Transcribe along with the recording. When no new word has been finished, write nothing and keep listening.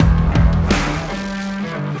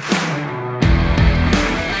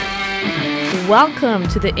Welcome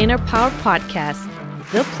to the Inner Power Podcast,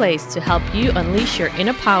 the place to help you unleash your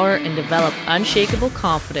inner power and develop unshakable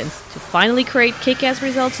confidence to finally create kick-ass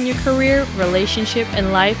results in your career, relationship,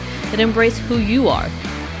 and life that embrace who you are.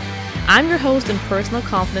 I'm your host and personal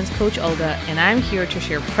confidence coach, Olga, and I'm here to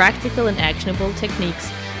share practical and actionable techniques,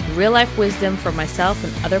 real-life wisdom from myself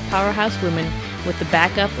and other powerhouse women with the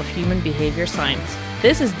backup of human behavior science.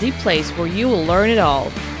 This is the place where you will learn it all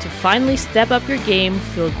to finally step up your game,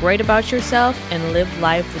 feel great about yourself, and live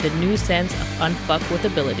life with a new sense of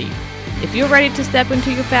unfuckwithability. If you're ready to step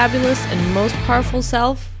into your fabulous and most powerful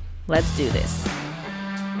self, let's do this.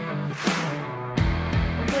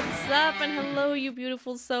 What's up and hello, you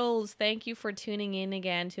beautiful souls. Thank you for tuning in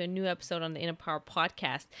again to a new episode on the Inner Power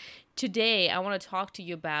Podcast. Today, I want to talk to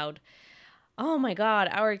you about, oh my God,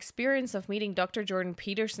 our experience of meeting Dr. Jordan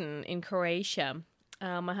Peterson in Croatia.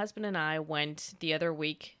 My husband and I went the other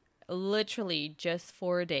week, literally just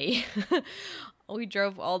for a day. We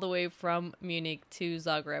drove all the way from Munich to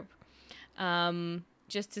Zagreb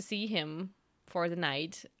just to see him for the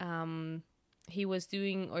night. He is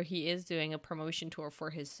doing a promotion tour for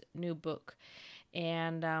his new book.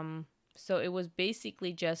 And so it was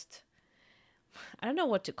basically just, I don't know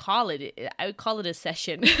what to call it. I would call it a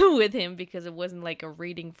session with him because it wasn't like a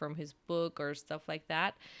reading from his book or stuff like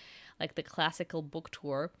that, like the classical book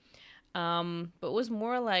tour. But it was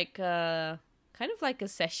more like kind of like a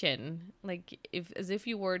session, like as if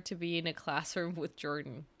you were to be in a classroom with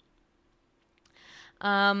Jordan.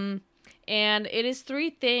 And it is three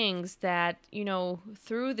things that,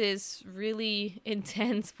 through this really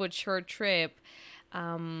intense but short trip,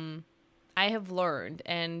 I have learned,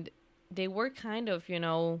 and they were kind of,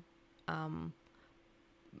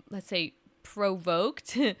 let's say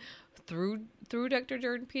provoked through Dr.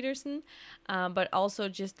 Jordan Peterson, but also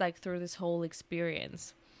just like through this whole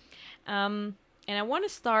experience. And I want to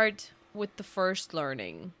start with the first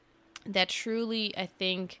learning that truly I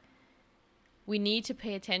think we need to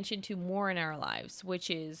pay attention to more in our lives, which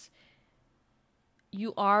is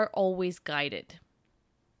you are always guided.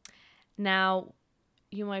 Now,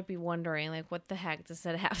 you might be wondering, like, what the heck does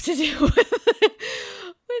that have to do with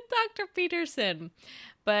Dr. Peterson?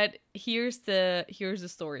 But here's the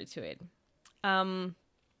story to it.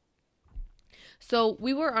 So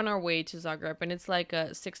we were on our way to Zagreb, and it's like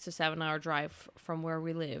a 6 to 7 hour drive from where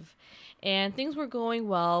we live. And things were going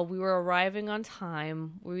well. We were arriving on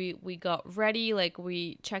time. We got ready, like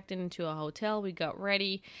we checked into a hotel, we got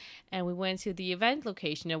ready, and we went to the event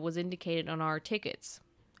location that was indicated on our tickets.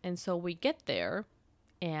 And so we get there,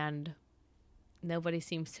 and nobody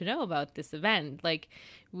seems to know about this event. Like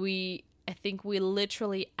I think we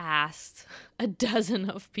literally asked a dozen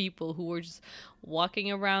of people who were just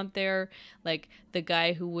walking around there, like the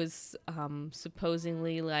guy who was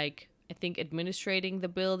supposedly, like, I think administrating the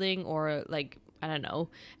building, or like, I don't know,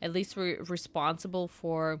 at least responsible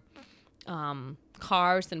for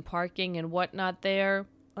cars and parking and whatnot there.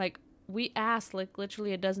 Like, we asked like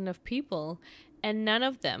literally a dozen of people, and none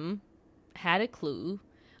of them had a clue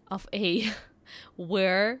of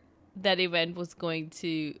where that event was going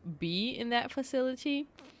to be in that facility,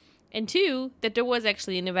 and two, that there was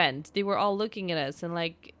actually an event. They were all looking at us, and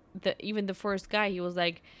like even the first guy, he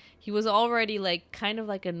was already like kind of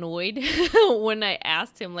like annoyed when I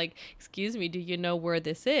asked him, like, excuse me, do you know where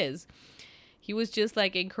this is? He was just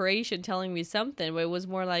like in Croatian telling me something, but it was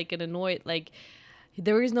more like an annoyed, like,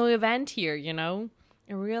 there is no event here, and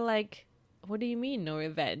we were like, what do you mean no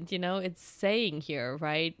event? It's saying here,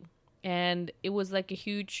 right? And it was like a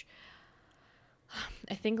huge,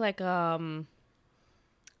 I think like a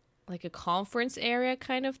conference area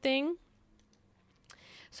kind of thing.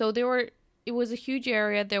 So it was a huge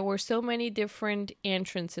area. There were so many different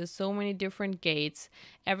entrances, so many different gates.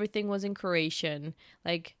 Everything was in Croatian.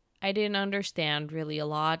 Like, I didn't understand really a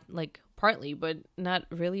lot, like partly, but not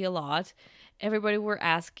really a lot. Everybody we're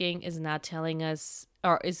asking is not telling us,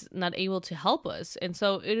 or is not able to help us. And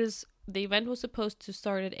so the event was supposed to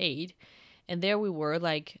start at 8, and there we were,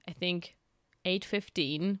 like, I think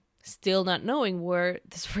 8:15, still not knowing where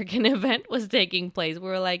this freaking event was taking place. We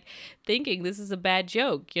were like thinking this is a bad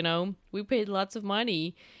joke, we paid lots of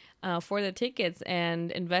money for the tickets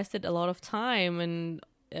and invested a lot of time and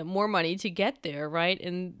more money to get there, right?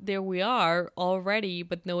 And there we are already,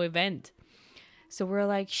 but no event. So we're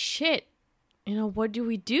like, shit, what do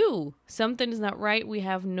we do? Something is not right. We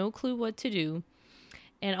have no clue what to do.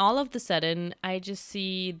 And all of a sudden, I just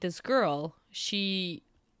see this girl. She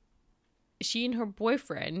and her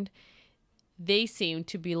boyfriend, they seem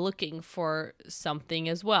to be looking for something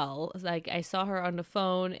as well. Like, I saw her on the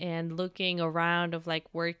phone and looking around of like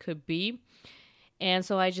where it could be. And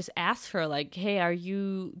so I just asked her, like, hey, are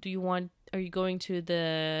you going to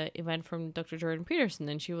the event from Dr. Jordan Peterson?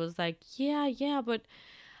 And she was like, yeah, but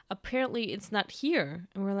apparently it's not here.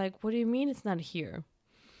 And we're like, what do you mean it's not here?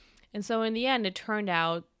 And so in the end, it turned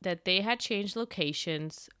out that they had changed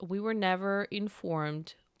locations. We were never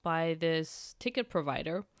informed by this ticket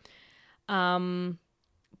provider.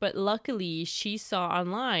 But luckily, she saw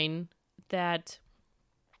online that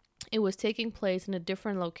it was taking place in a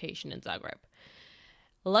different location in Zagreb.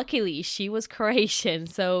 Luckily, she was Croatian,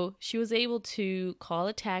 so she was able to call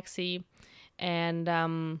a taxi,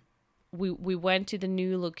 and we went to the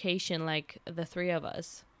new location, like the three of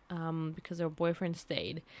us, because our boyfriend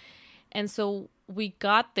stayed. And so we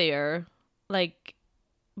got there, like,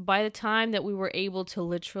 by the time that we were able to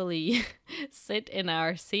literally sit in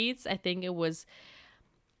our seats, I think it was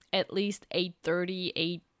at least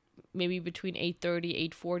 8:30, maybe between 8:30,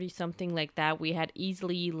 8:40, something like that. We had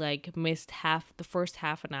easily, like, missed the first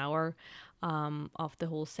half an hour of the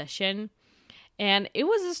whole session. And it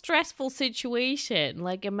was a stressful situation.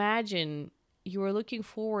 Like, imagine you were looking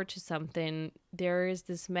forward to something. There is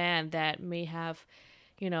this man that may have,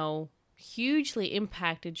 hugely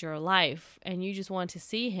impacted your life, and you just want to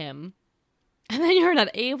see him. And then you're not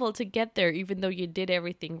able to get there, even though you did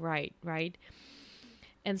everything right?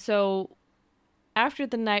 And so after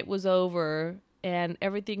the night was over and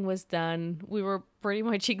everything was done, we were pretty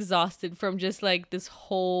much exhausted from just like this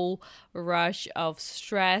whole rush of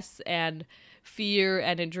stress and fear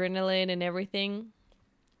and adrenaline and everything.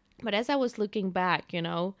 But as I was looking back,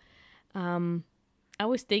 I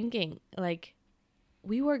was thinking, like,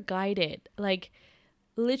 we were guided. Like,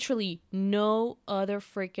 literally no other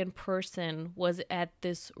freaking person was at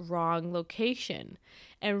this wrong location.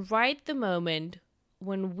 And right the moment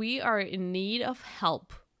when we are in need of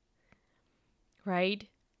help, right,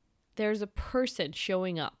 there's a person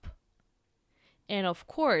showing up. And of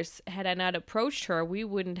course, had I not approached her, we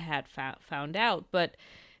wouldn't have found out. But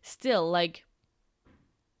still, like,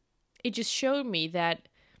 it just showed me that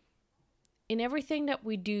in everything that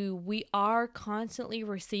we do, we are constantly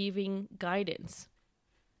receiving guidance.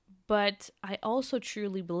 But I also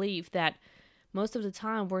truly believe that most of the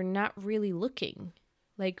time we're not really looking.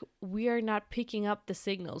 Like, we are not picking up the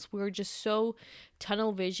signals. We're just so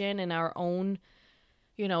tunnel vision in our own,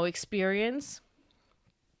 experience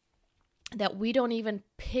that we don't even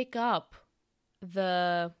pick up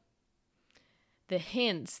the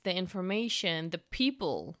hints, the information, the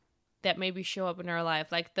people that maybe show up in our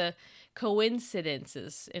life, like the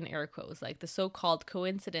coincidences, in air quotes, like the so-called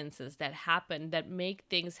coincidences that happen, that make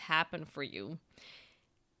things happen for you,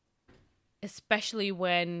 especially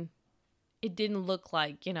when it didn't look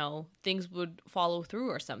like, things would follow through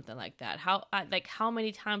or something like that. How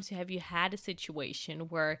many times have you had a situation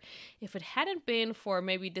where if it hadn't been for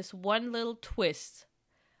maybe this one little twist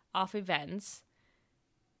of events,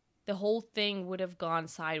 the whole thing would have gone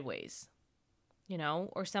sideways?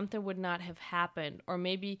 Or something would not have happened. Or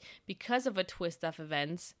maybe because of a twist of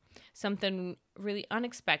events, something really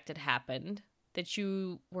unexpected happened that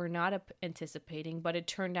you were not anticipating, but it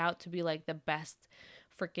turned out to be like the best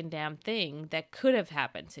freaking damn thing that could have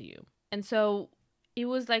happened to you. And so it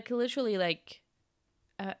was like literally like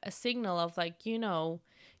a signal of like, you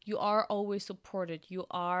are always supported. You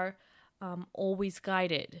are always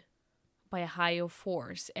guided by a higher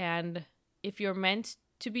force. And if you're meant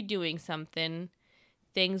to be doing something,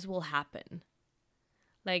 things will happen.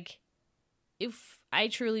 Like, if I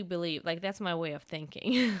truly believe, like, that's my way of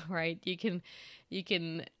thinking, right? You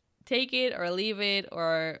can take it or leave it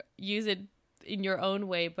or use it in your own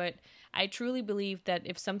way, but I truly believe that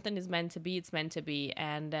if something is meant to be, it's meant to be,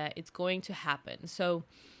 and it's going to happen. So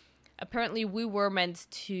apparently we were meant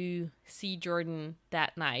to see Jordan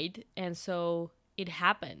that night, and so it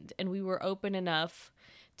happened, and we were open enough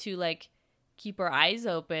to, like, keep our eyes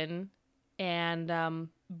open and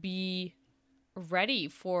be ready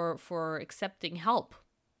for accepting help,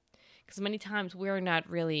 because many times we're not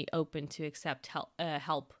really open to accept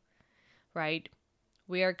help, right?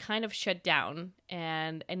 We are kind of shut down,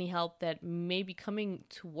 and any help that may be coming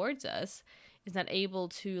towards us is not able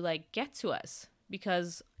to, like, get to us,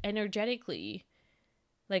 because energetically,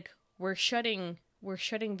 like, we're shutting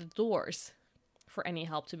the doors for any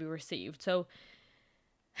help to be received. So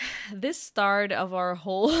this start of our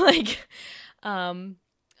whole, like,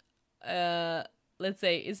 let's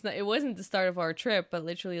say it wasn't the start of our trip, but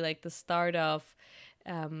literally like the start of,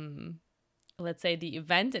 let's say, the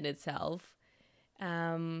event in itself,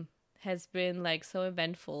 has been like so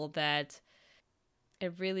eventful that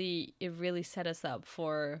it really set us up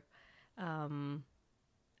for, I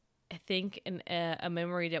think, a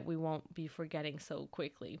memory that we won't be forgetting so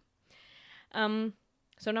quickly.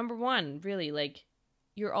 So number one, really, like,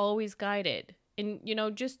 you're always guided. And,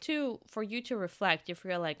 just for you to reflect, if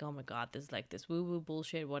you're like, oh my God, this is like this woo woo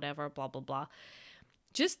bullshit, whatever, blah, blah, blah.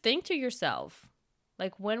 Just think to yourself,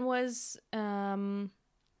 like, when was a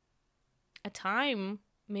time,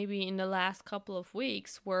 maybe in the last couple of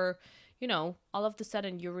weeks, where, all of a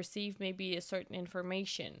sudden you receive maybe a certain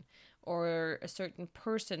information, or a certain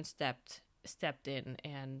person stepped in,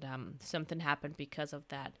 and something happened because of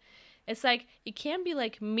that. It's like, it can be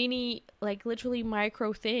like mini, like literally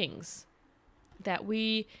micro things that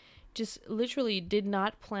we just literally did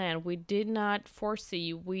not plan. We did not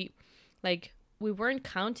foresee. We weren't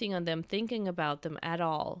counting on them, thinking about them at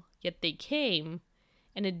all. Yet they came,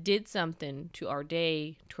 and it did something to our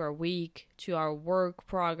day, to our week, to our work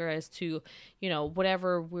progress, to,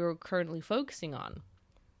 whatever we're currently focusing on.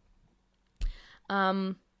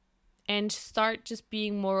 And start just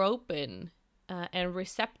being more open and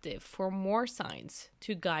receptive for more signs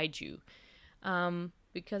to guide you.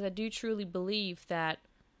 Because I do truly believe that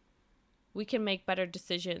we can make better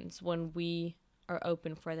decisions when we are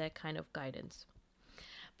open for that kind of guidance.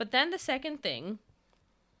 But then the second thing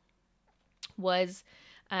was,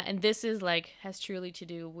 and this is like, has truly to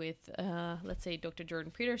do with, let's say, Dr.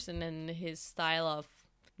 Jordan Peterson and his style of,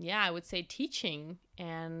 I would say, teaching,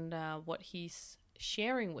 and what he's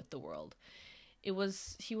sharing with the world. He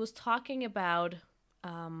was talking about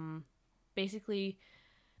basically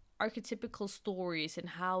archetypical stories, and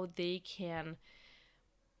how they can,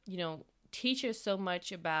 teach us so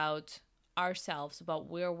much about ourselves, about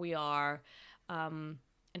where we are, and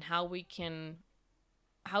how we can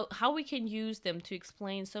use them to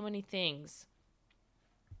explain so many things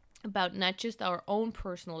about not just our own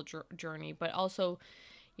personal journey, but also,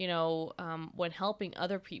 when helping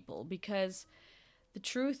other people. Because the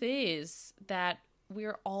truth is that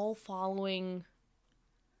we're all following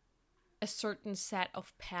a certain set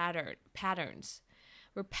of patterns,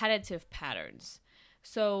 repetitive patterns.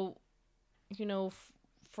 So,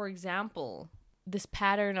 for example, this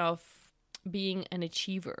pattern of being an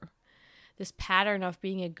achiever, this pattern of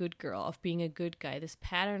being a good girl, of being a good guy, this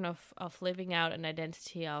pattern of living out an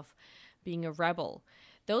identity of being a rebel,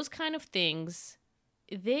 those kind of things,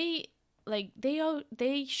 they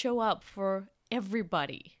show up for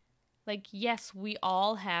everybody. Like, yes, we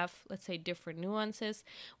all have, let's say, different nuances.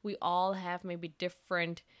 We all have maybe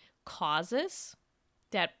different causes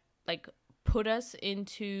that, like, put us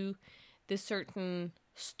into this certain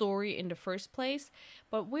story in the first place.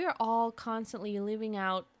 But we're all constantly living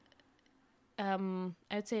out,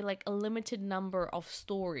 I'd say, like, a limited number of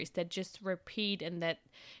stories that just repeat, and that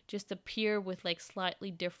just appear with, like, slightly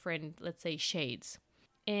different, let's say, shades.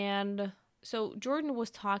 And so Jordan was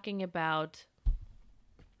talking about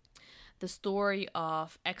the story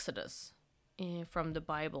of Exodus from the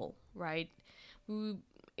Bible, right? We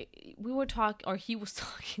were talking, or he was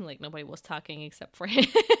talking, like nobody was talking except for him,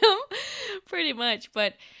 pretty much.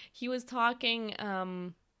 But he was talking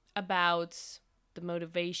about the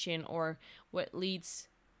motivation, or what leads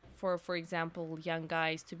for example, young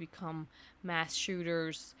guys to become mass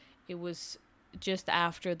shooters. It was just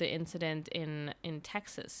after the incident in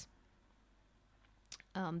Texas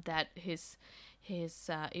that his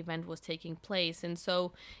event was taking place. And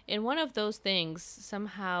so in one of those things,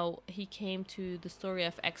 somehow he came to the story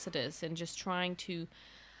of Exodus, and just trying to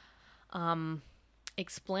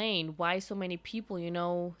explain why so many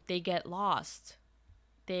people, they get lost.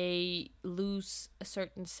 They lose a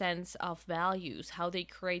certain sense of values, how they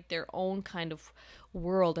create their own kind of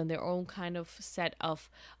world and their own kind of set of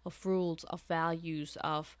rules, of values,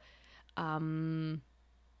 of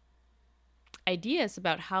ideas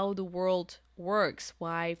about how the world works,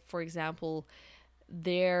 why, for example,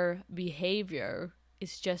 their behavior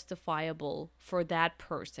is justifiable for that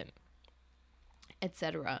person,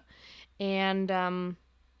 etc. And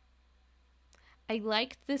I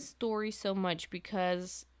liked this story so much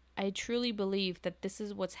because I truly believe that this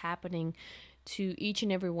is what's happening to each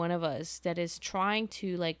and every one of us that is trying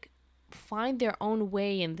to, like, find their own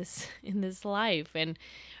way in this life, and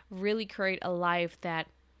really create a life that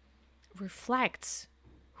reflects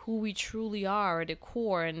who we truly are at the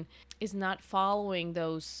core, and is not following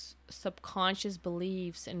those subconscious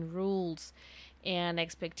beliefs and rules and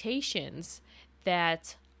expectations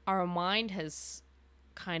that our mind has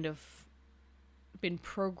kind of been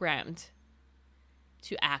programmed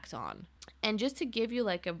to act on. And just to give you,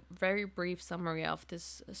 like, a very brief summary of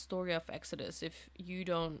this story of Exodus, if you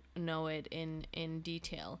don't know it in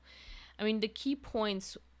detail, I mean, the key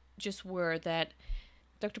points just were that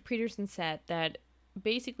Dr. Peterson said that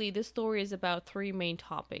basically this story is about three main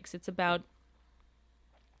topics. It's about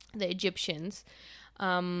the Egyptians,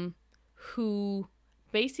 who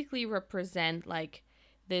basically represent like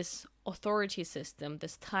this authority system,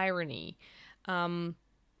 this tyranny,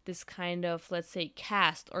 this kind of, let's say,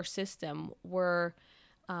 caste or system where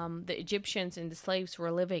the Egyptians and the slaves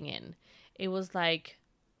were living in. It was like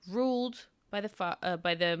ruled by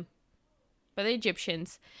the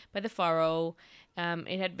Egyptians, by the pharaoh.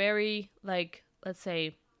 It had very, like, let's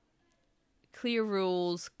say, clear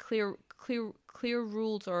rules, clear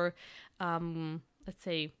rules, or let's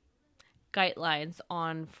say guidelines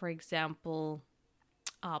on, for example,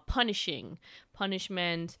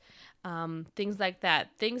 punishment, things like that.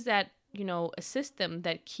 Things that, a system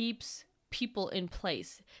that keeps people in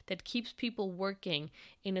place, that keeps people working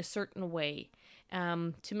in a certain way,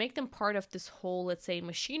 to make them part of this whole, let's say,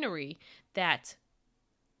 machinery that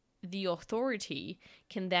the authority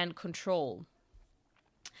can then control.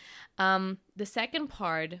 The second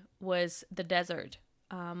part was the desert.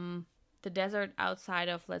 The desert outside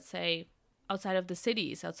of, let's say, outside of the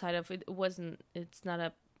cities, it's not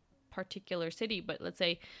a particular city, but let's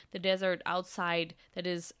say the desert outside, that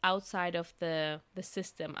is outside of the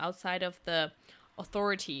system, outside of the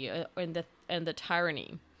authority, and the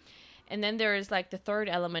tyranny. And then there is like the third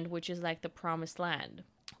element, which is like the promised land,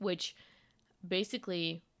 which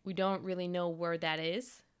basically we don't really know where that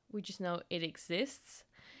is. We just know it exists.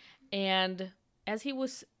 And as he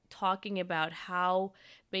was talking about how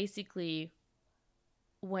basically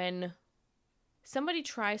when somebody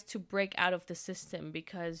tries to break out of the system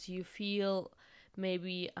because you feel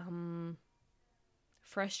maybe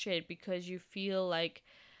frustrated, because you feel like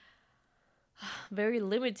very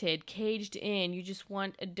limited, caged in, you just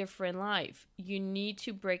want a different life, you need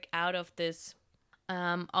to break out of this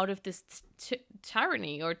tyranny,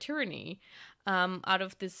 out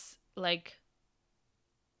of this like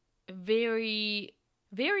very,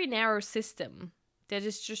 very narrow system that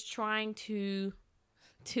is just trying to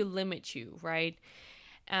limit you, right?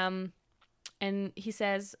 And he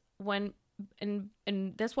says and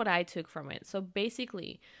that's what I took from it. So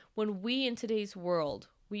basically, when we in today's world,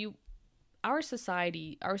 our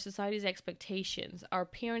society's expectations, our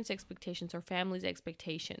parents' expectations, our family's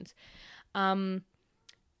expectations,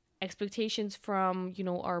 expectations from,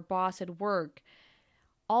 our boss at work,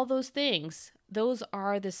 all those things, those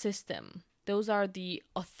are the system. Those are the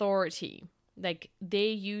authority. Like, they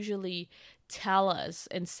usually tell us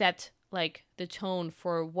and set like the tone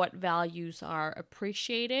for what values are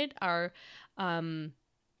appreciated, are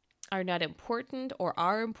not important or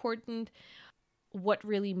are important, what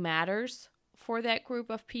really matters for that group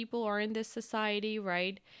of people or in this society,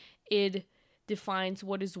 right? It defines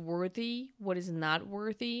what is worthy, what is not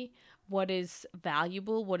worthy, what is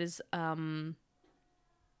valuable, what is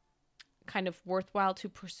kind of worthwhile to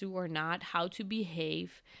pursue or not, how to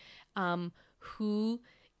behave, who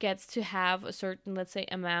gets to have a certain, let's say,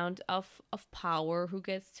 amount of power, who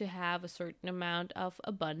gets to have a certain amount of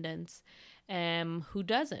abundance, who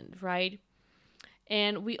doesn't, right?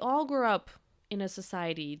 And we all grew up in a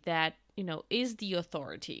society that, is the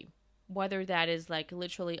authority, whether that is like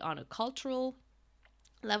literally on a cultural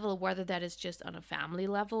level, whether that is just on a family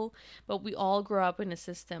level, but we all grew up in a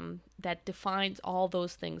system that defines all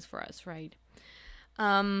those things for us, right?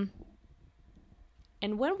 And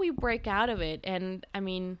when we break out of it, and I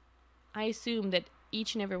mean, I assume that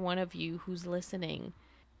each and every one of you who's listening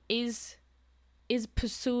is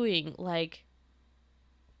pursuing like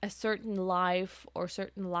a certain life or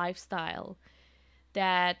certain lifestyle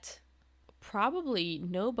that probably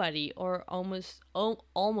nobody, or almost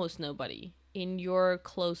nobody in your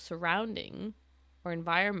close surrounding or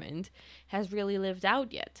environment has really lived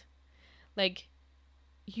out yet. Like,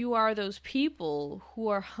 you are those people who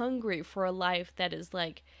are hungry for a life that is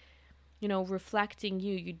like, reflecting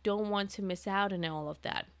you. You don't want to miss out on all of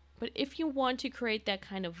that. But if you want to create that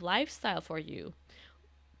kind of lifestyle for you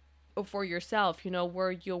or for yourself,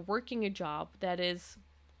 where you're working a job that is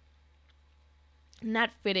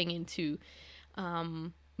not fitting into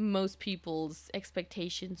most people's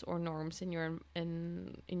expectations or norms in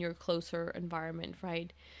your closer environment,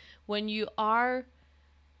 right? When you are,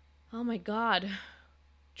 oh my God,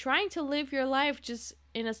 trying to live your life just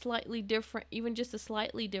in a slightly different, even just a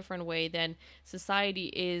slightly different way than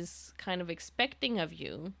society is kind of expecting of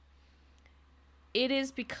you, it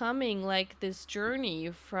is becoming like this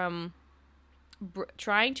journey from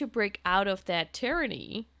trying to break out of that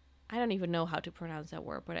tyranny. I don't even know how to pronounce that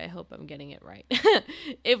word, but I hope I'm getting it right.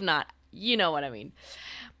 If not, you know what I mean.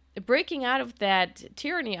 Breaking out of that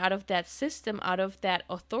tyranny, out of that system, out of that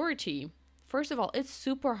authority, first of all, it's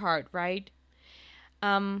super hard, right?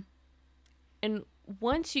 And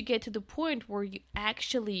once you get to the point where you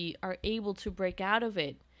actually are able to break out of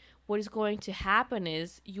it, what is going to happen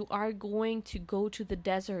is you are going to go to the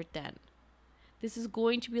desert then. This is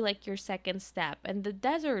going to be like your second step. And the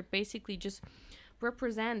desert basically just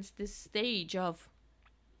represents this stage of,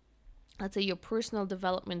 let's say, your personal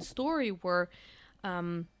development story where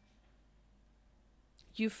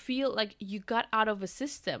you feel like you got out of a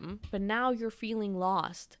system, but now you're feeling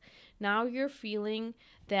lost. Now you're feeling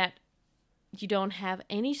that you don't have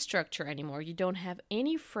any structure anymore. You don't have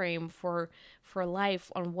any frame for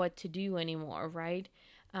life on what to do anymore, right?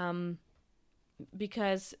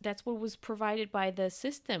 Because that's what was provided by the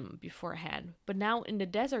system beforehand. But now in the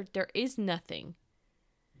desert, there is nothing.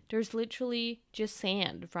 There's literally just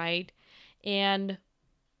sand, right? And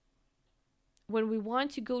when we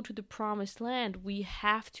want to go to the promised land, we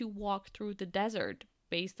have to walk through the desert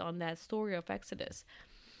based on that story of Exodus,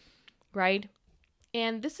 right?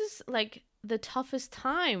 And this is like the toughest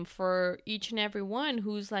time for each and every one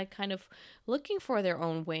who's like kind of looking for their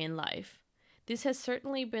own way in life. This has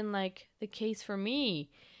certainly been like the case for me.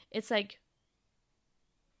 It's like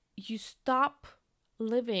you stop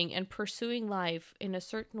living and pursuing life in a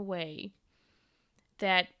certain way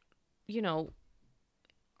that, you know,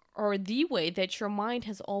 or the way that your mind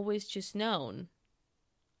has always just known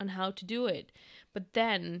on how to do it. But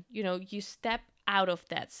then, you know, you step out of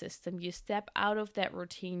that system, you step out of that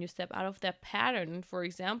routine, you step out of that pattern. For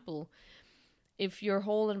example, if your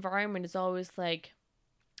whole environment is always like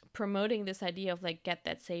promoting this idea of like get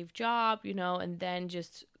that safe job, you know, and then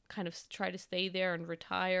just kind of try to stay there and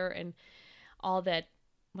retire and all that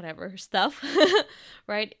whatever stuff,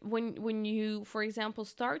 right? When you, for example,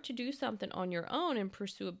 start to do something on your own and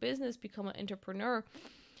pursue a business, become an entrepreneur,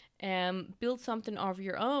 and build something of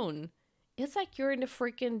your own, it's like you're in the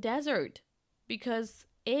freaking desert. Because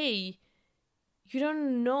you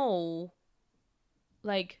don't know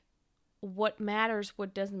like what matters,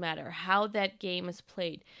 what doesn't matter, how that game is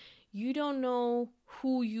played. You don't know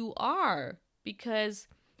who you are because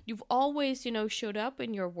you've always, you know, showed up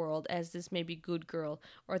in your world as this maybe good girl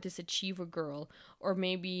or this achiever girl or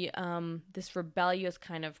maybe this rebellious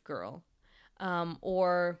kind of girl.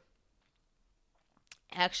 Or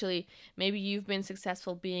actually maybe you've been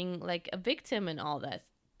successful being like a victim and all that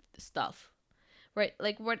stuff. Right?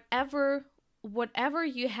 Like whatever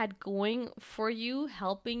you had going for you,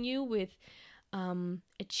 helping you with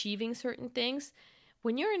achieving certain things,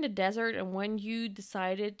 when you're in the desert and when you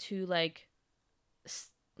decided to like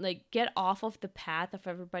get off of the path of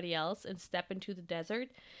everybody else and step into the desert,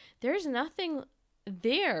 there's nothing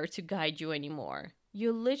there to guide you anymore.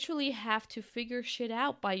 You literally have to figure shit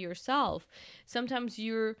out by yourself. Sometimes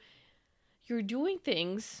you're doing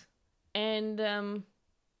things and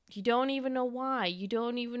you don't even know why. You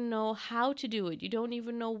don't even know how to do it. You don't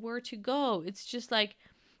even know where to go. It's just like,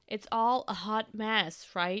 it's all a hot mess,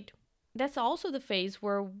 right? That's also the phase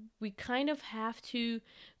where we kind of have to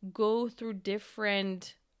go through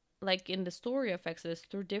different, like in the story of Exodus,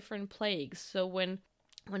 through different plagues. So when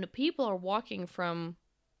the people are walking from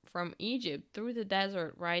Egypt through the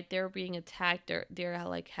desert, right, they're being attacked. They're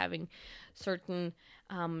like having certain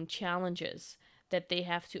challenges that they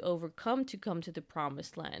have to overcome to come to the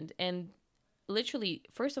promised land. And literally,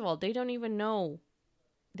 first of all, they don't even know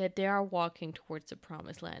that they are walking towards the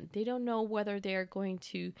promised land. They don't know whether they're going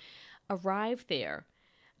to arrive there.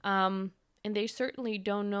 And they certainly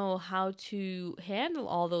don't know how to handle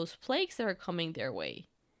all those plagues that are coming their way.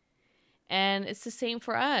 And it's the same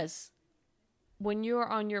for us. When you're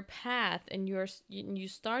on your path and you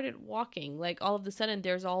started walking, like all of a sudden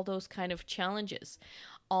there's all those kind of challenges,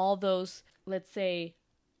 all those, let's say,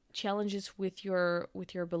 challenges with your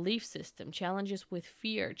belief system, challenges with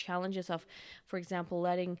fear, challenges of, for example,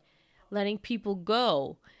 letting people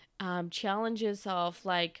go, challenges of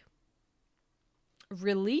like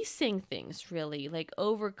releasing things, really, like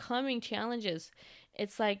overcoming challenges.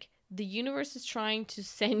 It's like the universe is trying to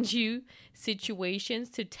send you situations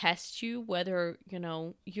to test you whether, you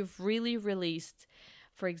know, you've really released,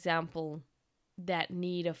 for example, that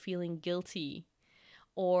need of feeling guilty,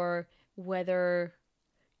 or whether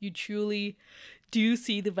you truly do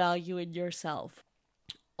see the value in yourself,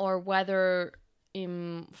 or whether,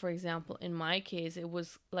 for example, in my case, it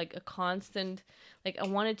was like a constant, like I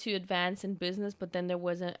wanted to advance in business, but then there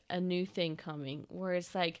was a new thing coming where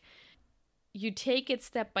it's like you take it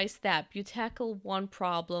step by step. You tackle one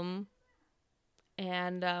problem,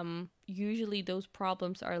 and usually those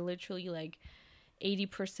problems are literally like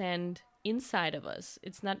 80% inside of us.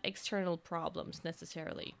 It's not external problems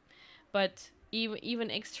necessarily, but even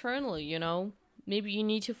externally, you know, maybe you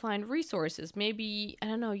need to find resources. Maybe, I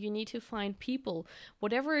don't know, you need to find people,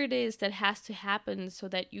 whatever it is that has to happen so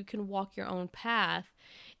that you can walk your own path.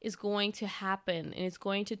 is going to happen, and it's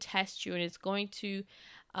going to test you, and it's going to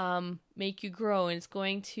make you grow, and it's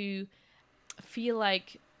going to feel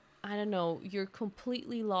like, I don't know, you're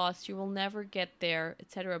completely lost, you will never get there,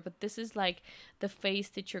 etc. But this is like the phase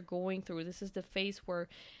that you're going through. This is the phase where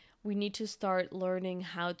we need to start learning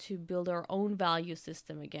how to build our own value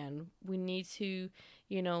system again. We need to,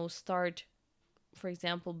 start, for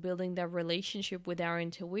example, building that relationship with our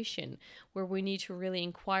intuition, where we need to really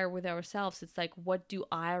inquire with ourselves. It's like, what do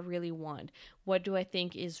I really want? What do I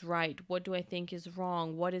think is right? What do I think is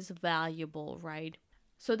wrong? What is valuable, right?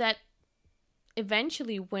 So that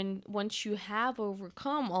eventually, once you have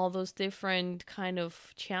overcome all those different kind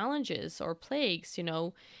of challenges or plagues,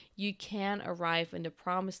 you can arrive in the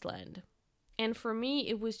promised land. And for me,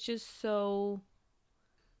 it was just so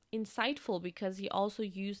insightful, because he also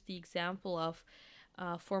used the example of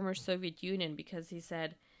former Soviet Union, because he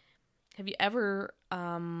said, have you ever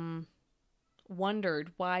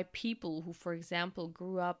wondered why people who, for example,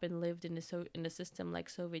 grew up and lived in a system like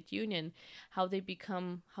Soviet Union, how they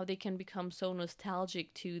can become so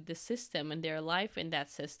nostalgic to the system and their life in that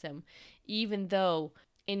system, even though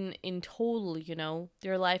in total,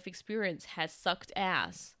 their life experience has sucked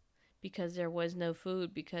ass, because there was no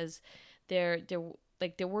food, because there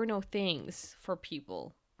were no things for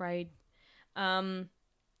people, right? And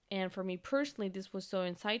for me personally, this was so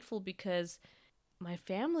insightful, because my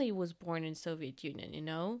family was born in Soviet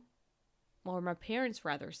Union, or my parents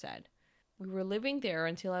rather said. We were living there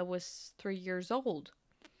until I was 3 years old.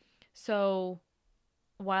 So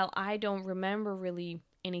while I don't remember really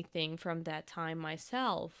anything from that time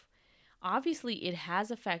myself, obviously it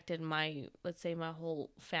has affected let's say my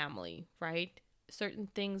whole family, right? Certain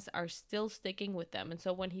things are still sticking with them. And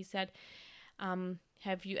so when he said,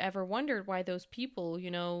 have you ever wondered why those people,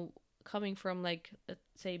 coming from, like, let's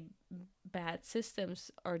say, bad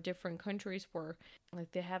systems or different countries, where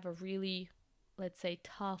like they have a really, let's say,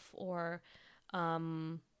 tough, or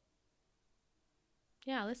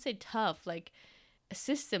let's say tough, like, a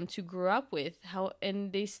system to grow up with,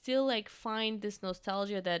 and they still like find this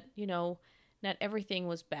nostalgia that, not everything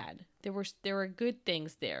was bad. There were good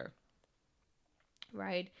things there,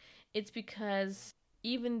 right? It's because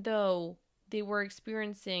even though they were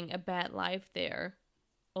experiencing a bad life there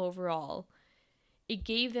overall, it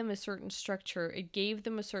gave them a certain structure, it gave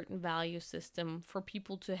them a certain value system for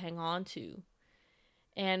people to hang on to,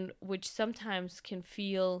 and which sometimes can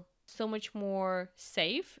feel so much more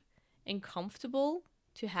safe and comfortable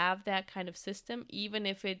to have that kind of system, even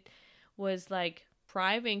if it was like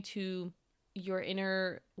private to your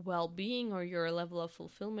inner well-being or your level of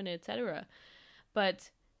fulfillment, etc.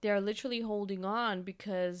 But they're literally holding on,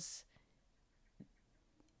 because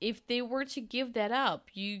if they were to give that up,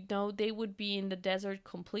 they would be in the desert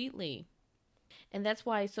completely. And that's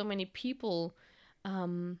why so many people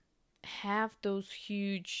have those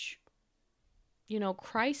huge,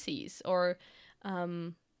 crises, or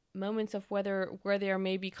moments of where they are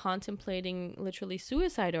maybe contemplating literally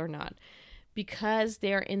suicide or not, because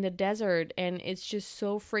they're in the desert and it's just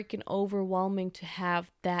so freaking overwhelming to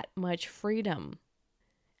have that much freedom.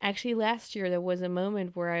 Actually, last year there was a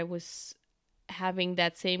moment where I was having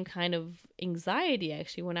that same kind of anxiety,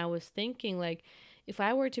 actually, when I was thinking, like, if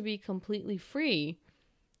I were to be completely free,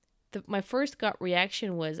 my first gut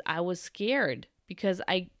reaction was I was scared, because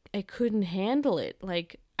I couldn't handle it.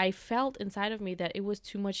 Like, I felt inside of me that it was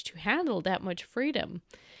too much to handle, that much freedom.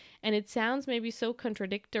 And it sounds maybe so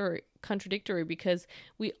contradictory, because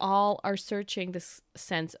we all are searching this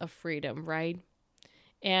sense of freedom, right?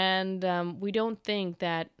 And we don't think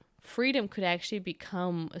that freedom could actually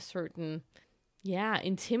become a certain,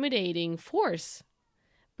 intimidating force.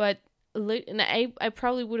 But and I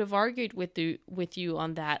probably would have argued with you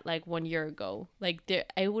on that, like, 1 year ago. Like,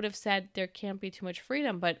 I would have said there can't be too much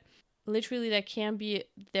freedom, but literally there can be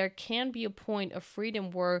a point of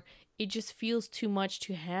freedom where it just feels too much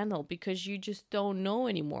to handle, because you just don't know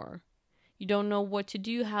anymore. You don't know what to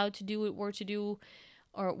do, how to do it, where to do,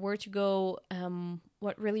 or where to go,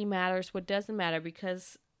 what really matters, what doesn't matter,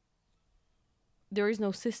 because there is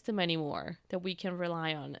no system anymore that we can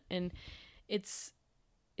rely on. And it's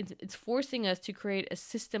forcing us to create a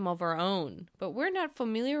system of our own, but we're not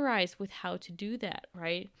familiarized with how to do that,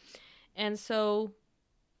 right? And so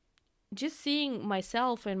just seeing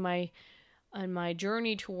myself and my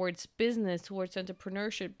journey towards business, towards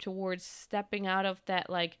entrepreneurship, towards stepping out of that,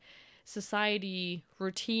 like, society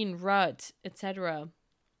routine rut, etc.,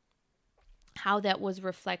 how that was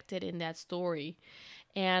reflected in that story.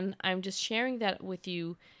 And I'm just sharing that with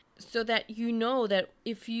you so that you know that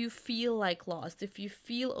if you feel like lost, if you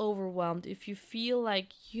feel overwhelmed, if you feel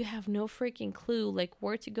like you have no freaking clue, like,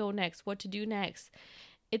 where to go next, what to do next,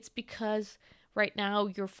 It's because right now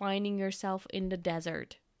you're finding yourself in the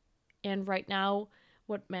desert. And right now,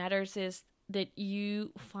 what matters is that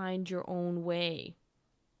you find your own way,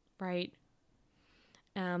 right?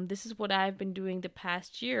 This is what I've been doing the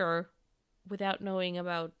past year without knowing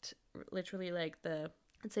about literally like the,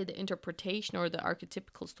 let's say, the interpretation or the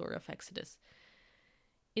archetypical story of Exodus.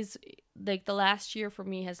 Is like the last year for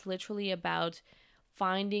me has literally about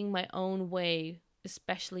finding my own way,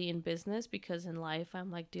 especially in business, because in life I'm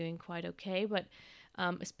like doing quite okay, but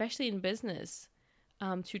especially in business,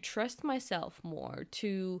 to trust myself more,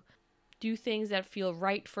 to do things that feel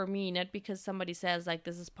right for me, not because somebody says like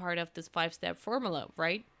this is part of this 5-step formula,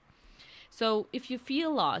 right? So if you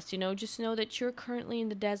feel lost, just know that you're currently in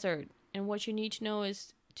the desert, and what you need to know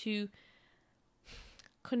is to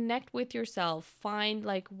connect with yourself, find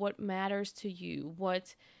like what matters to you,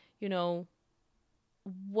 you know,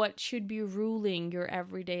 what should be ruling your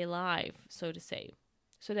everyday life, so to say,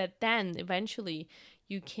 so that then eventually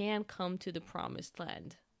you can come to the promised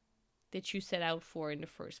land that you set out for in the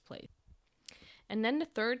first place. And then the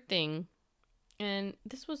third thing, and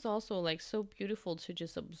this was also like so beautiful to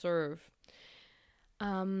just observe,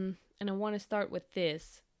 and I want to start with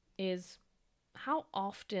this, is how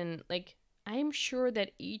often, like, I'm sure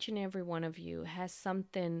that each and every one of you has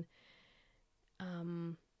something,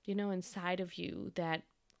 inside of you that,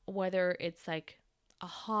 whether it's like a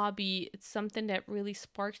hobby, it's something that really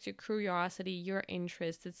sparks your curiosity, your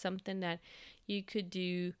interest, it's something that you could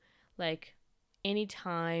do like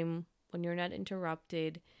anytime when you're not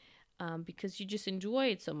interrupted, because you just enjoy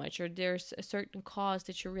it so much, or there's a certain cause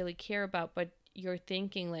that you really care about, but you're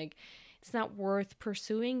thinking like it's not worth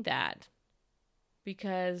pursuing that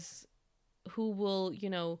because who will,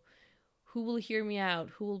 who will hear me out,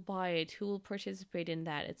 who will buy it, who will participate in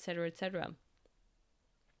that, etc., etc.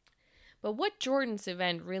 But what Jordan's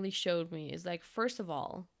event really showed me is like, first of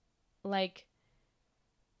all, like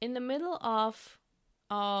in the middle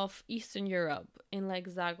of Eastern Europe, in like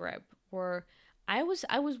Zagreb, where I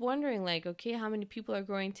was wondering like, okay, how many people are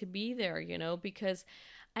going to be there, because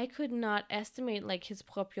I could not estimate like his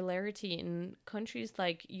popularity in countries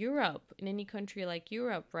like Europe, in any country like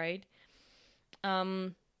Europe, right?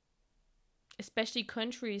 Um Especially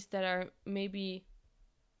countries that are maybe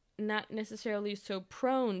not necessarily so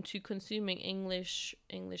prone to consuming English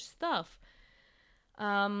stuff.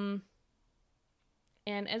 Um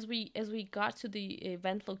and as we got to the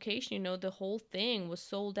event location, the whole thing was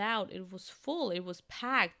sold out. It was full. It was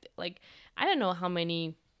packed. Like, I don't know how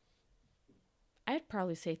many. I'd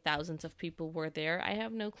probably say thousands of people were there. I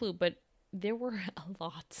have no clue, but there were a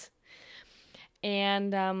lot.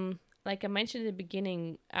 And like I mentioned in the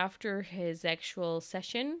beginning, after his actual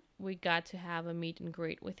session, we got to have a meet and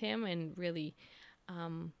greet with him and really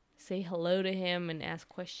say hello to him and ask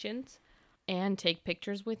questions and take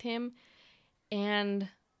pictures with him. And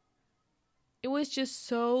it was just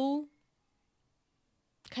so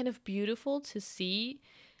kind of beautiful to see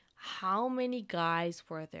how many guys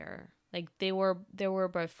were there. Like, there were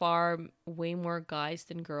by far way more guys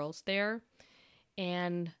than girls there.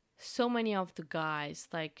 And so many of the guys,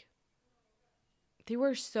 like, they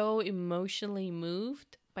were so emotionally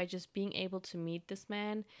moved by just being able to meet this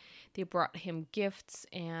man. They brought him gifts,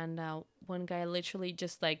 and one guy literally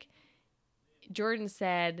just like, Jordan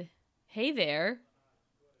said, "Hey there,"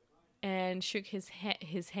 and shook his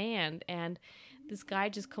hand, and this guy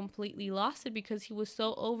just completely lost it because he was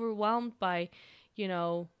so overwhelmed by, you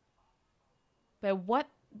know, by what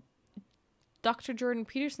Dr. Jordan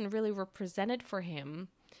Peterson really represented for him.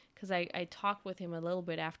 Because I talked with him a little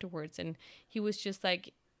bit afterwards, and he was just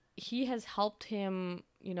like, he has helped him,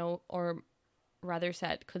 or rather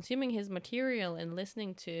said, consuming his material and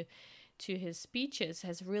listening to his speeches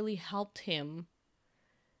has really helped him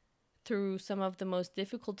through some of the most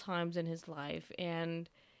difficult times in his life. And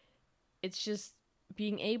it's just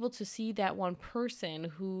being able to see that one person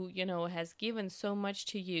who, has given so much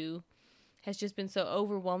to you has just been so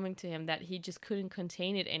overwhelming to him that he just couldn't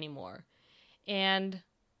contain it anymore. And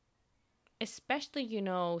especially,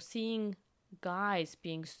 seeing guys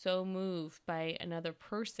being so moved by another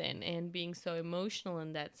person and being so emotional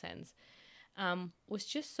in that sense, was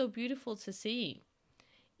just so beautiful to see.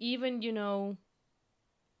 Even,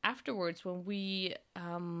 afterwards when we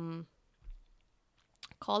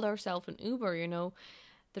called ourselves an Uber,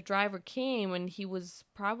 the driver came and he was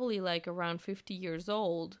probably like around 50 years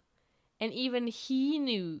old. And even he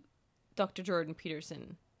knew Dr. Jordan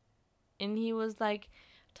Peterson. And he was like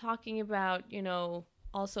talking about,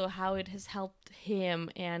 also how it has helped him,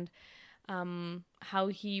 and how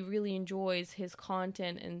he really enjoys his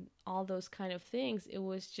content and all those kind of things. It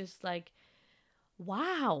was just like,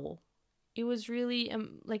 wow. it was really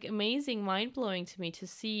like amazing, mind-blowing to me to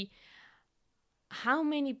see how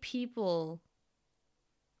many people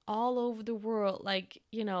all over the world, like,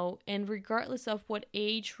 and regardless of what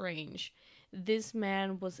age range this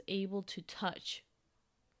man was able to touch,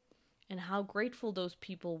 and how grateful those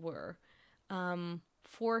people were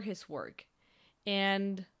for his work.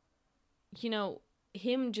 And,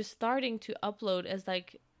 him just starting to upload as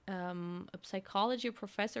like a psychology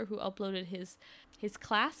professor who uploaded his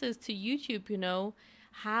classes to YouTube,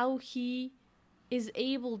 how he is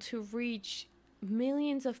able to reach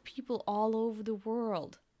millions of people all over the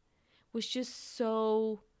world was just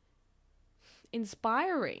so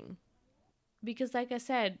inspiring. Because like I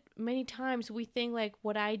said, many times we think like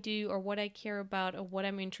what I do or what I care about or what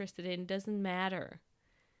I'm interested in doesn't matter.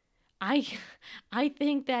 I I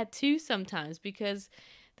think that too sometimes, because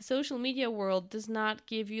the social media world does not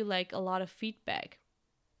give you like a lot of feedback,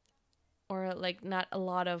 or like not a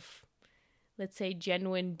lot of, let's say,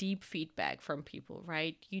 genuine deep feedback from people,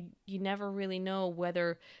 right? You never really know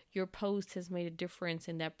whether your post has made a difference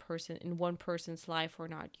in one person's life or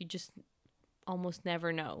not. You just almost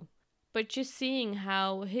never know. But just seeing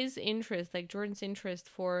how his interest, like Jordan's interest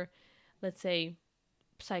for, let's say,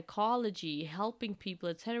 psychology, helping people,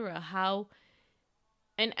 etc., how,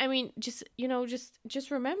 and I mean, just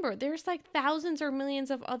remember, there's like thousands or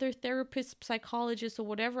millions of other therapists, psychologists, or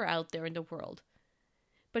whatever out there in the world,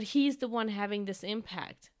 but he's the one having this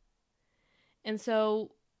impact. And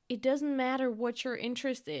so it doesn't matter what your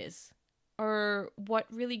interest is or what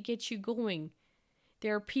really gets you going.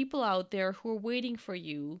 There are people out there who are waiting for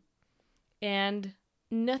you, and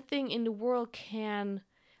nothing in the world can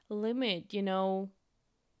limit,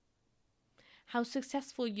 how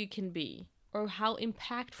successful you can be or how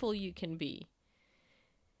impactful you can be.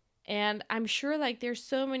 And I'm sure like there's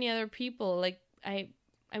so many other people, like I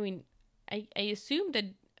mean, I assume that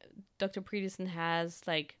Dr. Peterson has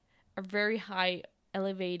like a very high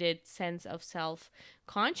elevated sense of self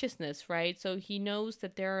consciousness, right? So he knows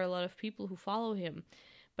that there are a lot of people who follow him.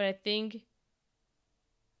 But I think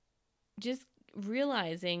just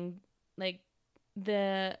realizing like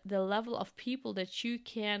the level of people that you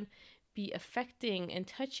can be affecting and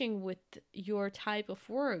touching with your type of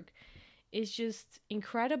work is just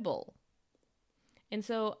incredible. And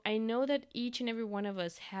so I know that each and every one of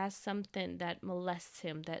us has something that molests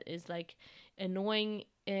him, that is like annoying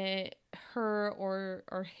her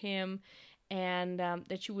or him, and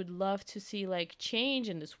that you would love to see like change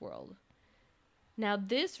in this world. Now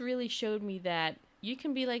this really showed me that you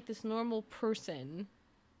can be like this normal person,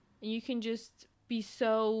 and you can just be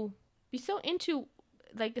so into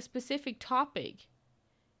like a specific topic.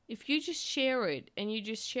 If you just share it, and you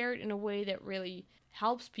just share it in a way that really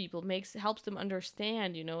helps people, helps them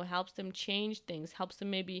understand, helps them change things, helps them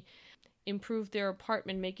maybe improve their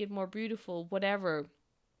apartment, make it more beautiful, whatever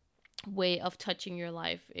way of touching your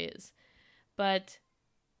life is. But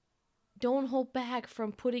don't hold back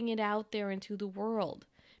from putting it out there into the world,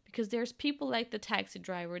 because there's people like the taxi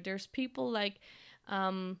driver, there's people like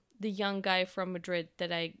the young guy from Madrid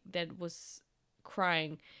that was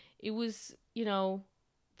crying. It was,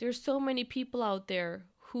 there's so many people out there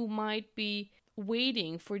who might be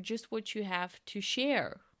waiting for just what you have to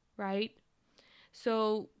share, right?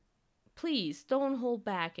 So please don't hold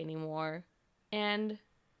back anymore, and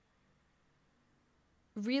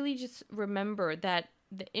really just remember that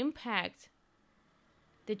the impact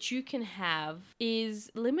that you can have is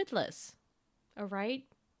limitless, all right?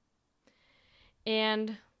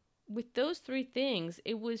 And with those three things,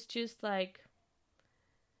 it was just like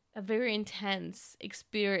a very intense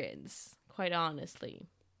experience, quite honestly.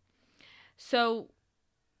 So,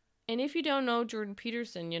 and if you don't know Jordan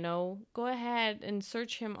Peterson, go ahead and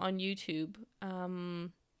search him on YouTube.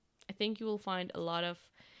 I think you will find a lot of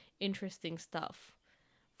interesting stuff.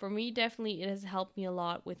 For me, definitely, it has helped me a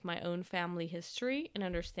lot with my own family history and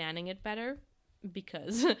understanding it better,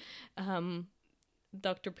 because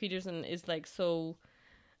Dr. Peterson is like so,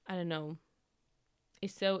 I don't know,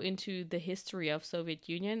 is so into the history of Soviet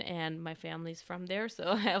Union, and my family's from there,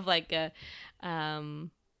 so I have like a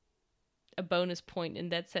bonus point in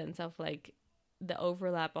that sense of like the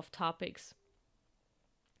overlap of topics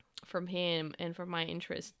from him and from my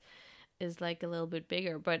interest is like a little bit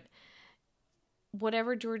bigger. But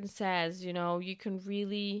whatever Jordan says, you can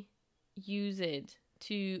really use it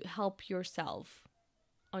to help yourself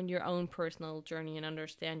on your own personal journey and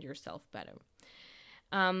understand yourself better.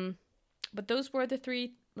 But those were the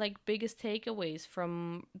three like biggest takeaways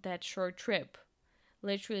from that short trip.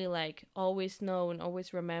 Literally, like, always know and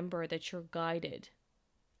always remember that you're guided.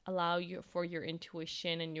 Allow for your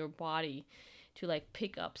intuition and your body to like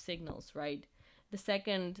pick up signals, right?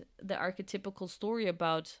 the archetypical story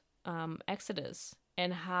about Exodus,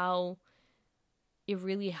 and how it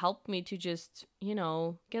really helped me to just, get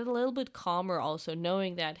a little bit calmer, also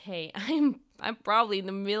knowing that, hey, I'm probably in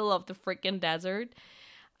the middle of the freaking desert.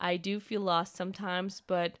 I do feel lost sometimes,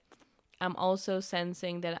 but I'm also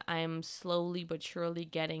sensing that I'm slowly but surely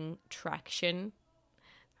getting traction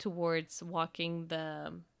towards walking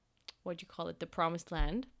the promised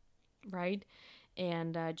land, right?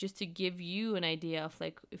 And just to give you an idea of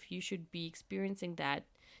like if you should be experiencing that,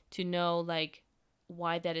 to know like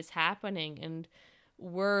why that is happening and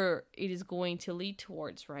where it is going to lead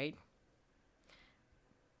towards, right?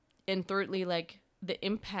 And thirdly, like the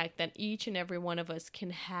impact that each and every one of us can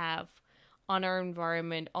have on our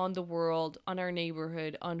environment, on the world, on our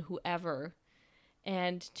neighborhood, on whoever,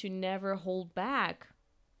 and to never hold back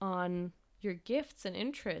on your gifts and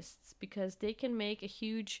interests, because they can make a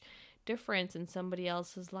huge difference in somebody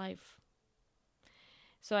else's life.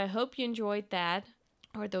 So I hope you enjoyed that,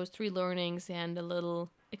 or those 3 learnings, and a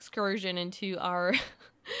little excursion into our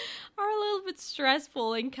our little bit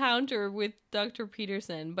stressful encounter with Dr.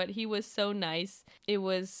 Peterson. But he was so nice. It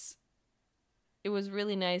was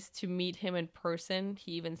really nice to meet him in person.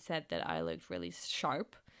 He even said that I looked really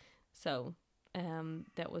sharp. So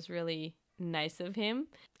that was really nice of him.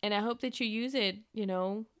 And I hope that you use it,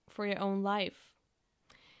 for your own life.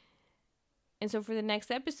 And so for the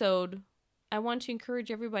next episode, I want to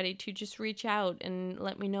encourage everybody to just reach out and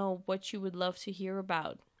let me know what you would love to hear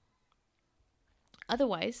about.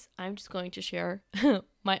 Otherwise, I'm just going to share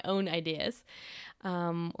my own ideas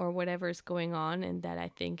or whatever is going on and that I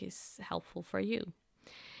think is helpful for you.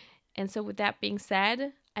 And so with that being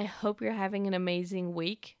said, I hope you're having an amazing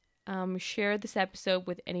week. Share this episode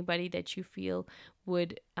with anybody that you feel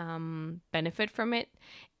would benefit from it.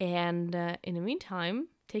 And in the meantime,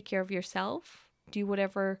 take care of yourself. Do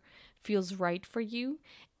whatever feels right for you.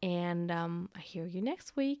 And I hear you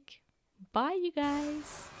next week. Bye, you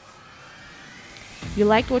guys. You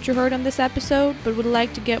liked what you heard on this episode, but would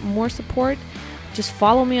like to get more support? Just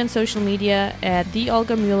follow me on social media at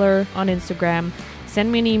 @theolgamueller on Instagram.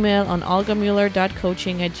 Send me an email on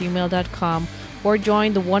olgamueller.coaching@gmail.com, or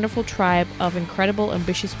join the wonderful tribe of incredible,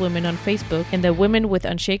 ambitious women on Facebook in the Women with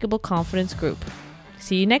Unshakable Confidence group.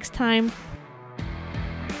 See you next time.